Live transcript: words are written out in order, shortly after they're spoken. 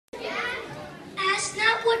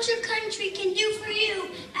not what your country can do for you.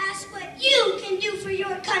 Ask what you can do for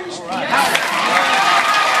your country. All right.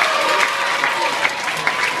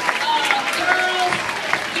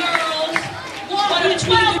 Girls, one of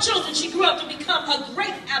 12 children, she grew up to become a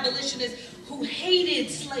great abolitionist who hated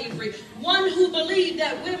slavery, one who believed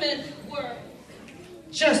that women were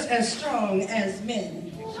just as strong as men.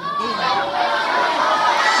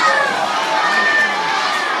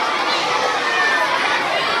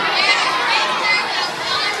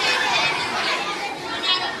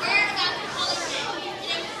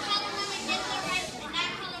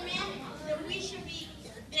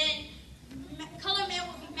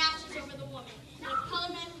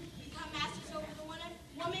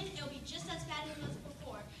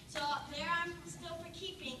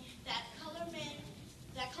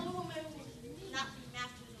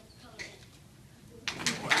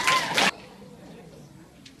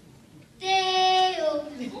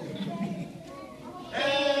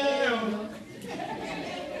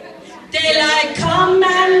 Daylight come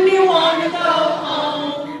and me wanna go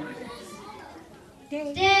home.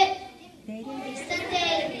 Daylight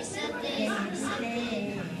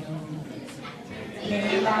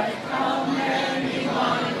come and me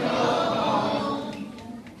wanna go home.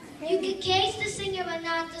 You can case the singer but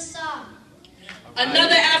not the song.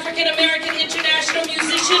 Another African American international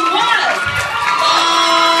musician was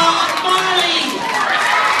Bob Marley.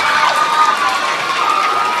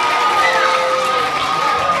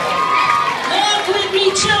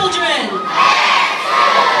 Children.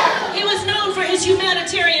 He was known for his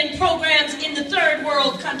humanitarian programs in the third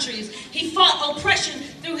world countries. He fought oppression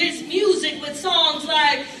through his music with songs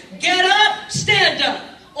like Get Up, Stand Up,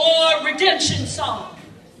 or Redemption Song.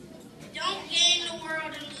 Don't gain the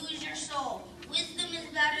world and lose your soul. Wisdom is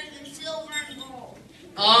better than silver and gold.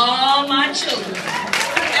 All my children.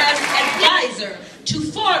 As advisor to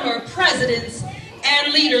former presidents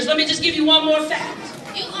and leaders. Let me just give you one more fact.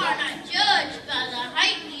 You are not judged by the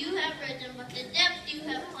height you have risen, but the depth you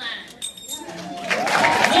have climbed.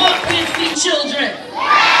 Walk with me, children.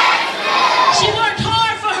 She worked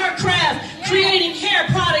hard for her craft, creating hair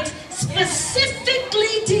products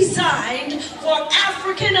specifically designed for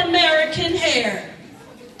African American hair.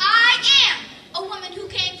 I am a woman who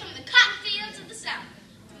came from the cotton fields of the South.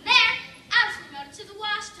 From there, I was promoted to the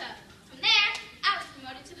wash tub. From there, I was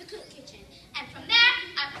promoted to the cook kitchen. And from there,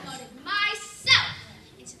 I promoted myself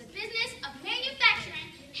into the business of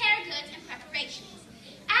manufacturing hair goods and preparations.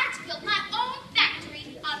 I had to build my own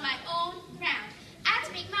factory on my own ground. I had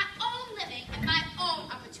to make my own living and my own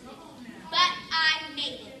opportunity. But I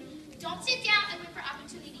made it. Don't sit down and wait for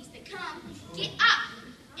opportunities to come. Get up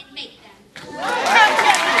and make them.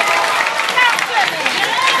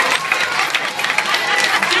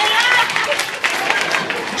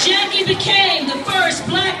 Jackie became the first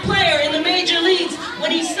black player in the major leagues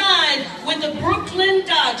when he signed with the Brooklyn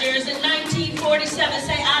Dodgers in 1947.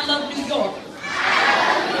 Say, I love New York.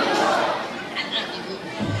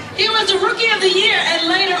 He was the Rookie of the Year and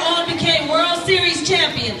later on became World Series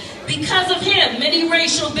champion. Because of him, many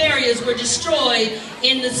racial barriers were destroyed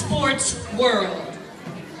in the sports world.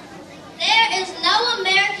 There is no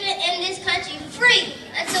American in this country free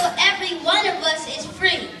until every one of us is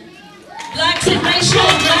free. Blacks and racial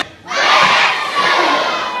black.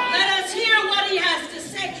 Let us hear what he has to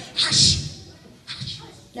say. Hush, hush.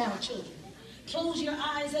 Now, children, close your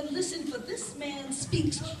eyes and listen, for this man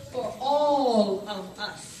speaks for all of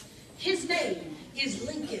us. His name is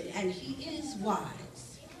Lincoln, and he is wise.